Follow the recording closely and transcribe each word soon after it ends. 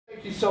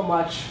Thank you so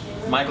much,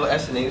 Michael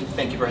Essany,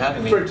 thank you for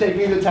having me. for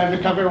taking the time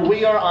to come here.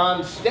 We are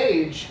on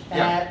stage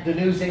at the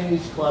new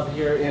Zanies Club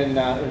here in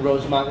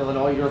Rosemont,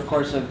 Illinois. You're, of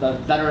course, a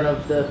veteran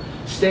of the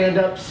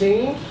stand-up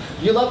scene.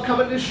 You love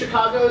coming to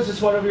Chicago? Is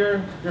this one of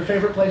your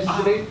favorite places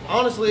to be?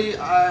 Honestly,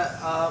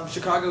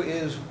 Chicago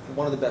is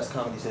one of the best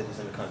comedy cities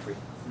in the country.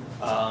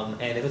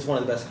 And if it's one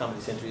of the best comedy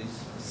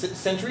if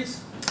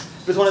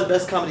it's one of the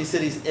best comedy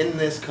cities in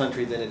this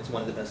country, then it's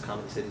one of the best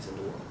comedy cities in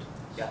the world.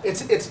 Yeah,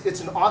 it's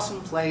an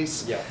awesome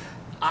place. Yeah.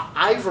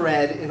 I've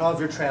read in all of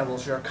your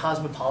travels, you're a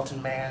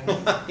cosmopolitan man.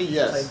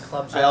 Yes.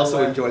 Clubs I also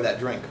everywhere. enjoy that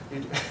drink.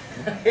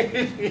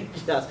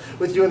 Yes,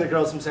 with you and the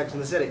girls from Sex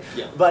and the City.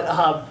 Yeah.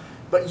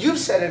 But you've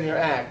said in your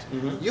act,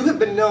 you have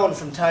been known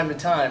from time to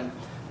time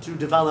to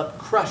develop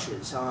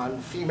crushes on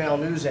female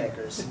news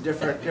anchors in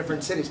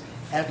different cities.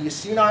 Have you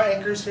seen our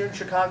anchors here in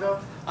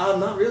Chicago?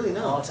 Not really,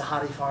 no. Oh, it's a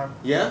hottie farm.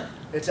 Yeah?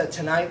 It's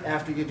tonight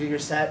after you do your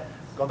set,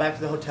 go back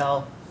to the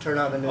hotel, turn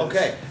on the news.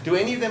 Okay. Do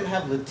any of them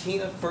have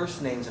Latina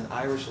first names and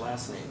Irish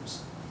last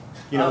names?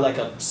 You know, like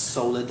a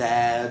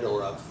Soledad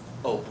or a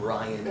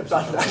O'Brien or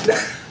something.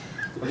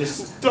 I'm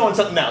just throwing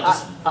something out,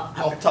 just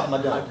off the top of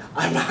my dome.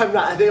 I'm not.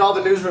 I think all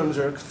the newsrooms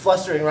are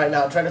flustering right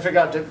now, trying to figure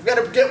out. Give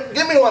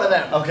me one of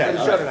them. Okay,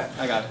 Show tonight.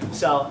 I got it.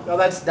 So no,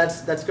 that's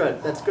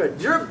good. That's good.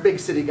 You're a big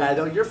city guy,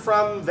 though. You're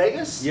from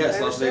Vegas.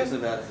 Yes, Las Vegas,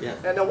 Nevada. Yeah.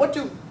 And now, what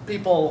do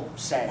people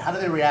say? How do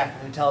they react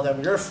when you tell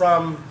them you're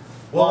from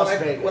Well, Las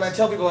Vegas? when I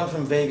tell people I'm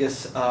from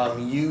Vegas,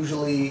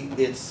 usually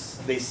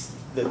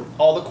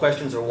all the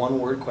questions are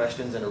one-word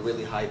questions and a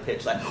really high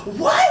pitch, like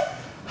what?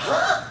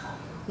 Huh?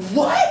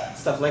 What?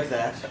 Stuff like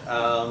that.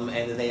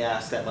 And then they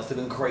ask, that must have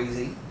been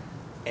crazy.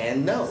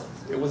 And no,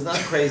 it was not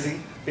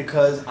crazy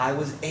because I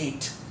was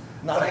 8.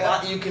 Not a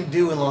lot you can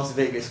do in Las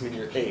Vegas when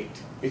you're 8.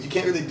 Because you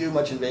can't really do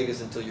much in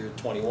Vegas until you're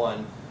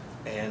 21.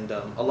 And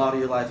a lot of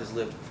your life is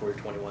lived before you're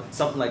 21.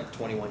 Something like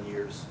 21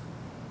 years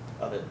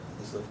of it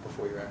is lived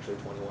before you're actually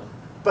 21.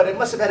 But it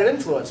must have had an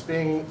influence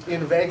being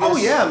in Vegas. Oh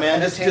yeah,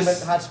 man. Entertainment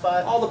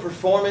hotspot. All the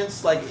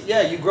performance, like,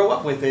 yeah, you grow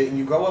up with it, and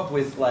you grow up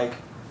with, like,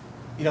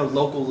 you know,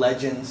 local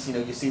legends. You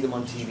know, you see them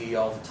on TV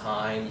all the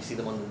time. You see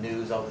them on the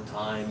news all the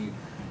time.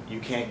 You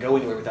can't go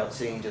anywhere without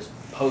seeing just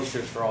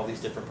posters for all these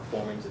different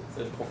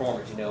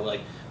performers. You know,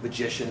 like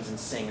magicians and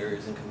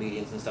singers and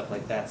comedians and stuff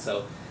like that.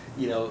 So,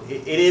 you know,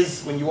 it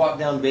is, when you walk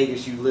down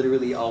Vegas, you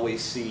literally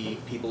always see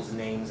people's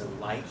names and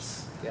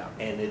lights. Yeah.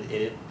 And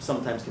it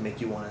sometimes can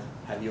make you want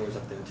to have yours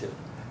up there too.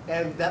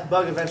 And that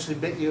bug eventually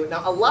bit you.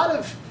 Now, a lot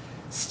of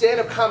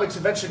stand-up comics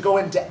eventually go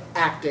into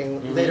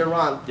acting later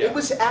on. Yeah. It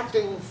was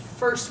acting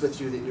first with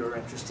you that you were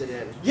interested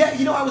in. Yeah,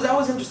 you know, I was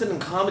always interested in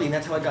comedy, and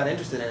that's how I got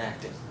interested in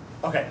acting.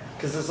 Okay.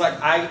 Because it's like,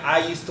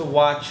 I used to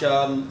watch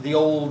the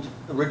old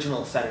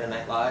original Saturday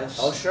Night Lives.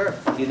 Oh, sure.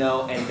 You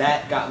know, and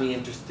that got me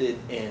interested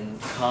in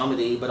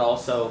comedy, but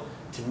also,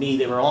 to me,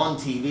 they were on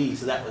TV,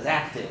 so that was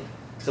acting.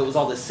 So it was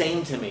all the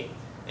same to me.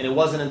 And it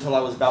wasn't until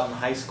I was about in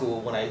high school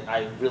when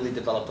I really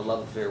developed a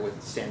love affair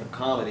with stand-up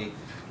comedy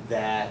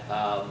that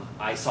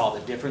I saw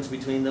the difference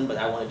between them, but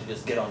I wanted to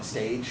just get on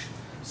stage.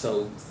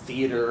 So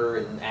theater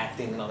and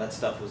acting and all that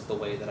stuff was the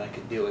way that I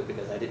could do it,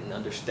 because I didn't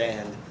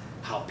understand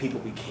how people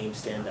became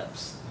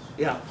stand-ups.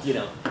 Yeah. You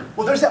know.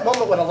 Well, there's that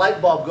moment when a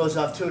light bulb goes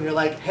off too, and you're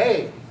like,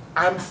 "Hey,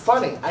 I'm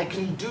funny. I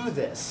can do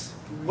this."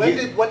 When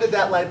did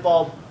that light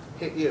bulb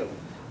hit you?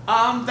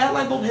 That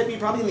light bulb hit me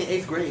probably in the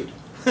 8th grade.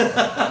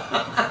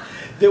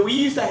 We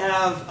used to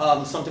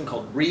have something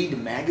called Read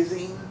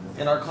Magazine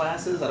in our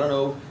classes. I don't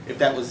know if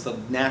that was the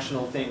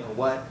national thing or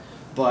what,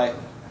 but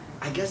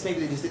I guess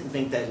maybe they just didn't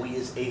think that we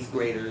as 8th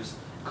graders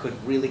could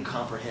really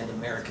comprehend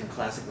American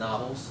classic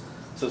novels.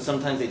 So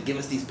sometimes they'd give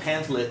us these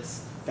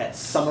pamphlets that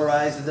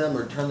summarized them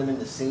or turned them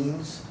into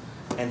scenes.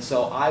 And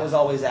so I was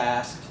always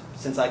asked,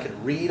 since I could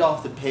read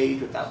off the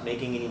page without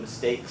making any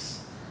mistakes,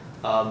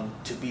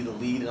 to be the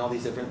lead in all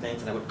these different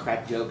things, and I would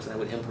crack jokes and I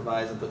would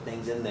improvise and put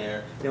things in there.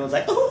 And everyone's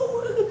like,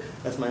 "Oh!"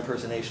 That's my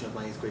impersonation of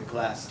my 8th grade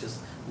class, just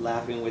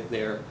laughing with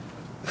their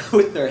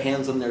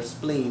hands on their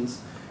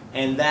spleens.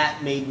 And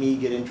that made me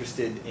get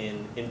interested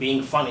in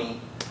being funny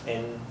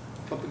and,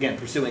 again,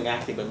 pursuing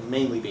acting, but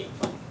mainly being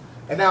funny.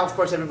 And now, of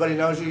course, everybody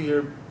knows you. You're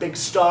a big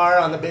star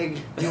on the big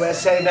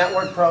USA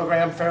Network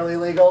program, Fairly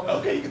Legal.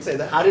 Okay, you can say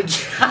that. How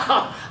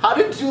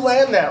did you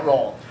land that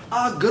role?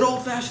 Good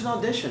old-fashioned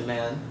audition,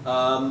 man.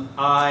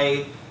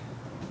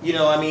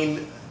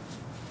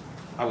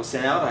 I was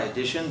sent out, I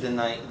auditioned, and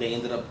they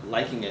ended up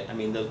liking it. I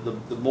mean,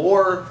 the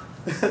more,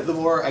 the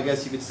more, I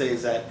guess you could say,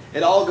 is that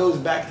it all goes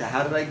back to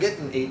how did I get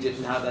an agent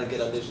and how did I get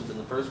auditions in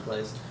the first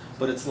place.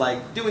 But it's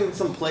like doing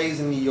some plays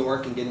in New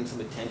York and getting some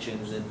attention,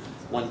 and then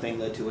one thing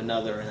led to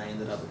another, and I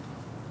ended up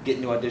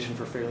getting to audition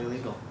for Fairly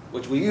Legal,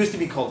 which we used to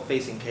be called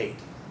Facing Kate.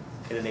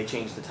 And then they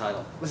changed the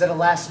title. Was that a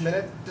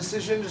last-minute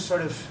decision, just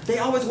sort of? They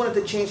always wanted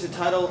to change the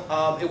title.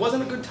 It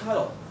wasn't a good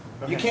title.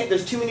 Okay. You can't.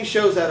 There's too many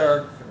shows that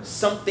are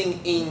something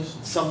in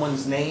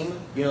someone's name.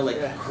 You know, like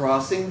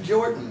Crossing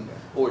Jordan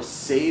or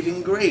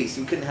Saving Grace.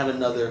 You couldn't have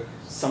another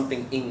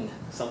something in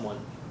someone.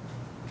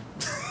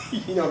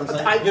 You know what I'm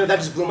saying? You know, that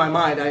just blew my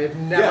mind. I had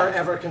never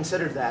ever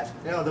considered that.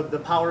 You know, the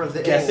power of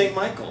the Guess St.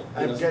 Michael.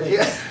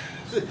 Yeah.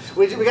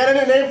 we got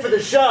a new name for the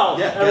show,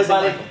 yeah,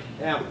 everybody.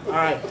 Yeah, all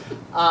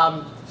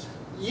right.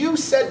 You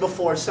said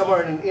before,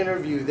 somewhere in an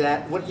interview,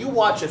 that when you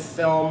watch a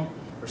film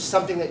or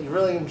something that you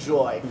really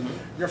enjoy,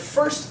 your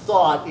first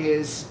thought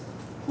is,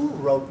 who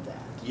wrote that?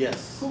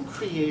 Yes. Who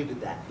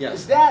created that? Yes.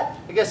 Is that,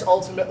 I guess,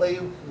 ultimately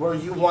where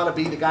you want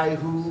to be the guy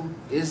who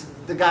is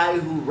the guy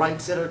who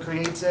writes it or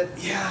creates it?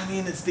 Yeah, I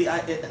mean, it's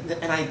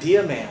an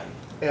idea man.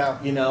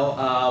 Yeah. You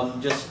know,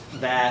 just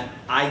that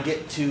I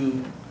get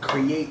to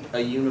create a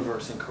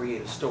universe and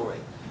create a story,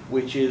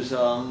 which is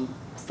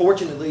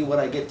fortunately what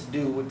I get to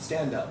do with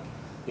stand-up.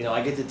 You know,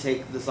 I get to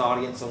take this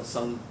audience on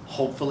some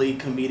hopefully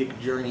comedic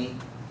journey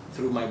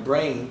through my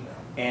brain,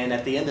 and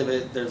at the end of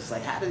it, there's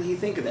like, how did he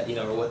think of that? You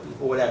know,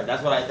 or whatever.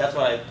 That's what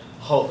I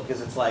hope,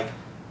 because it's like,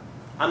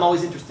 I'm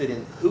always interested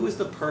in who is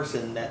the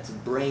person that's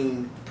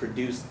brain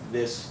produced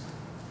this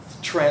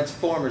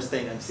Transformers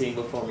thing I'm seeing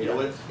before me,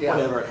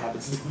 whatever it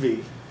happens to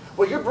be.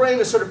 Well, your brain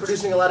is sort of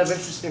producing a lot of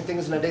interesting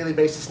things on a daily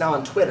basis now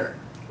on Twitter.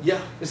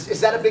 Yeah.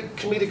 Is that a big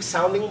comedic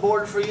sounding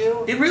board for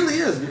you? It really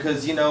is,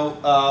 because, you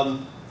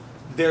know,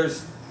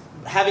 there's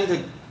having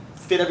to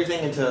fit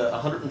everything into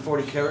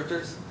 140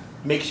 characters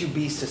makes you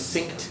be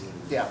succinct.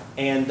 Yeah.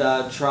 And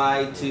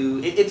try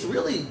to, it's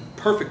really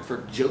perfect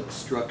for joke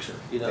structure.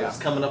 You know, it's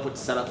coming up with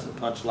setups and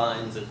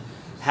punchlines, and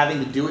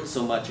having to do it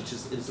so much,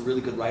 it's a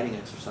really good writing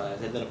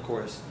exercise. And then, of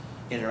course,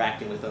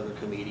 interacting with other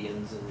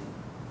comedians and,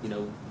 you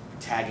know,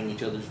 tagging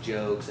each other's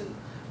jokes and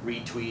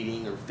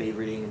retweeting or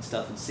favoriting and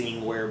stuff, and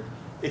seeing where,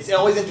 it's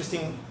always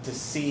interesting to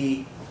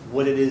see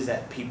what it is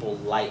that people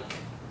like.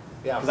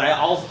 Yeah.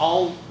 Because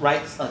I'll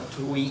write a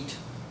tweet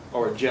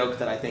or a joke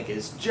that I think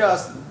is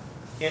just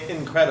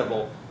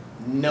incredible.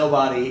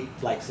 Nobody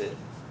likes it.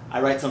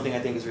 I write something I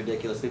think is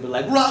ridiculous. People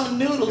are like, ramen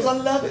noodles, I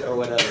love it, or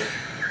whatever.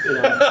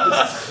 You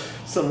know,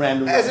 some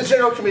random. As a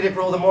general comedic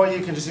rule, the more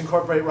you can just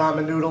incorporate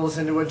ramen noodles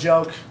into a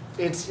joke,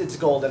 it's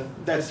golden.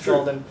 That's it's true.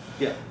 Golden.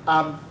 Yeah.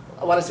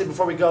 I want to say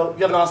before we go,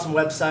 you have an awesome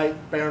website,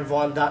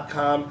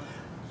 BaronVaughn.com.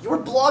 You were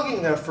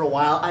blogging there for a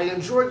while. I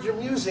enjoyed your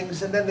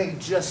musings, and then they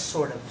just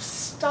sort of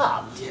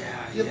stopped.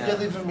 Yeah, You're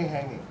leaving me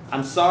hanging.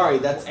 I'm sorry.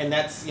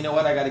 That's you know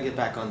what? I got to get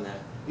back on that.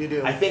 You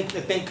do. I think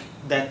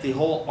that the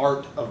whole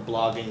art of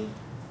blogging,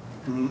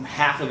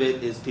 half of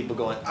it is people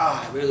going,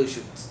 I really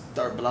should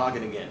start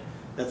blogging again.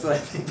 That's what I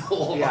think the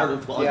whole art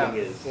of blogging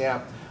is.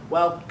 Yeah.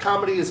 Well,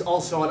 comedy is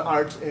also an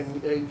art,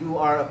 and you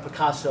are a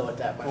Picasso at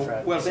that, my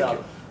friend. Well, thank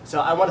you. So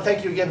I want to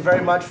thank you again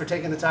very much for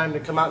taking the time to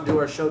come out and do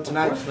our show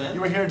tonight. Of course, man. You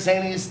were here at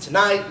Zanies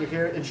tonight. You're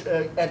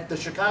here at the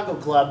Chicago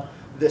Club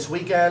this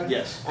weekend.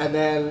 Yes. And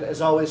then,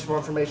 as always, for more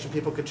information,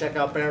 people could check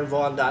out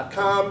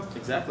BaronVaughn.com.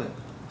 Exactly.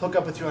 Hook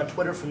up with you on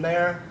Twitter from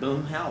there.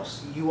 Boom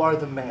house. You are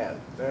the man,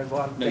 Baron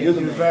Vaughn. No, thank you're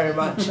the you man. very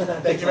much.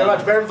 Thank you very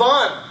much, Baron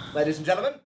Vaughn, ladies and gentlemen.